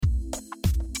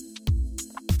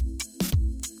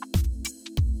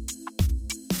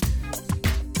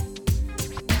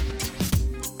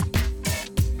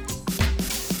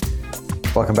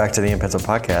Welcome back to the In Pencil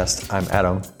Podcast. I'm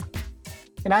Adam.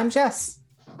 And I'm Jess.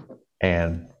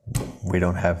 And we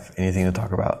don't have anything to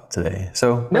talk about today.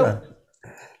 So, nope.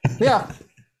 Yeah.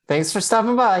 Thanks for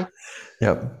stopping by.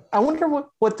 Yep. I wonder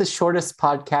what the shortest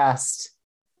podcast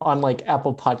on like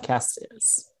Apple Podcasts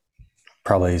is.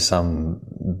 Probably some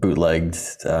bootlegged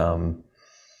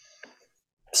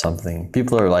something.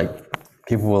 People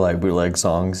will like bootleg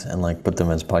songs and like put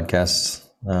them as podcasts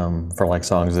for like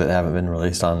songs that haven't been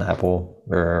released on Apple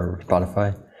or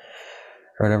Spotify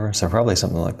or whatever. So probably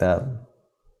something like that.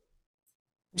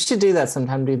 We should do that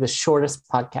sometime. Do the shortest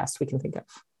podcast we can think of.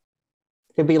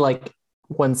 It'd be like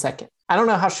 1 second. I don't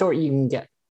know how short you can get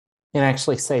and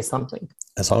actually say something.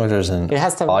 As long as there's an it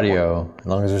has to have audio, as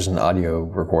long as there's an audio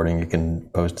recording, you can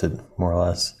post it more or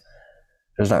less.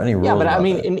 There's not any rules. Yeah, but I about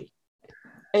mean,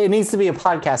 it needs to be a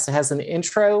podcast. It has an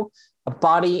intro, a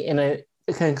body, and a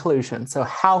conclusion. So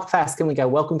how fast can we go?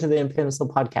 Welcome to the In Pencil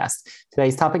Podcast.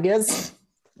 Today's topic is,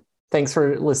 thanks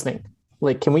for listening.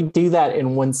 Like, can we do that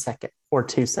in 1 second or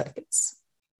 2 seconds?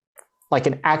 Like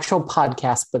an actual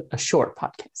podcast, but a short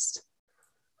podcast.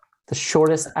 The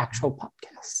shortest actual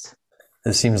podcast.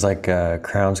 It seems like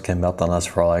crowns can melt on us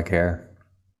for all I care.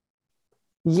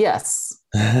 Yes.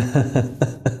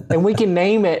 And we can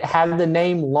name it, have the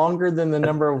name longer than the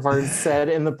number of words said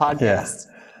in the podcast.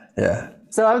 Yeah.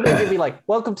 So I would think it'd be like,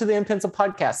 welcome to the In Pencil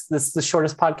Podcast. This is the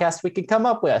shortest podcast we could come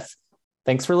up with.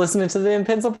 Thanks for listening to the In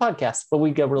Pencil Podcast. But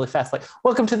we go really fast. Like,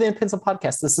 welcome to the In Pencil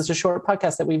Podcast. This is a short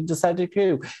podcast that we've decided to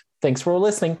do. Thanks for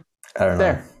listening. I don't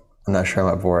know. I'm not sure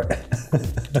I'm up for it.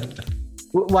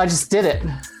 Well, I just did it.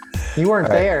 You weren't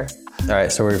there. All right,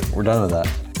 so we're done with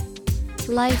that.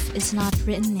 Life is not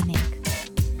written in ink.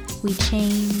 We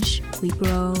change, we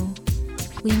grow,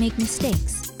 we make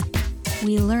mistakes,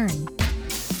 we learn,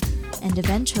 and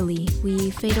eventually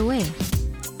we fade away.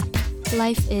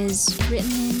 Life is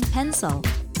written in pencil.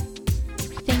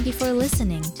 Thank you for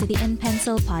listening to the In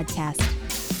Pencil Podcast.